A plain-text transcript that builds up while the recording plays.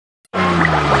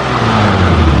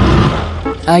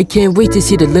I can't wait to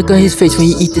see the look on his face when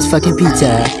he eats this fucking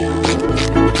pizza.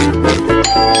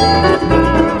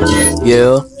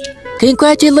 Yeah?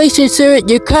 Congratulations, sir!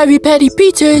 Your Krabby Patty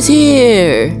pizza is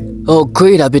here! Oh,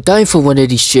 great, I've been dying for one of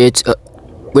these shits.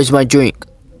 Where's my drink?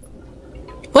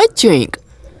 What drink?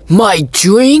 My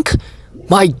drink?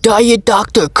 My diet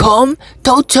doctor come?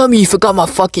 Don't tell me you forgot my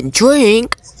fucking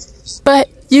drink! But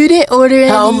you didn't order any.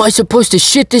 How am I supposed to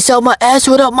shit this out my ass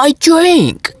without my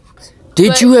drink?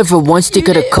 Did you ever once think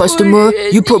of a customer?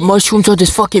 You put mushrooms on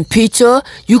this fucking pizza?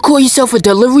 You call yourself a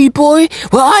delivery boy?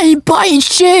 Well, I ain't buying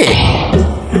shit!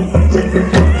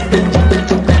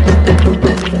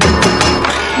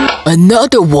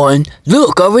 Another one?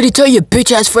 Look, I already told your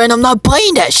bitch ass friend I'm not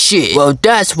buying that shit! Well,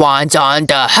 that's one's on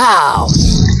the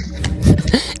house!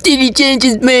 Did he change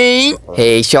his mind?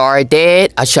 He sure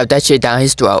did. I shoved that shit down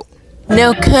his throat.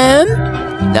 Now come?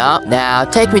 No, now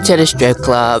take me to the strip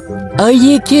club. Are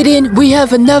you kidding? We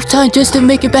have enough time just to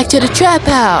make it back to the trap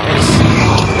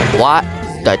house. What?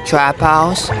 The trap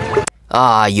house?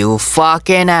 Ah, you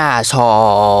fucking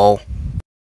asshole.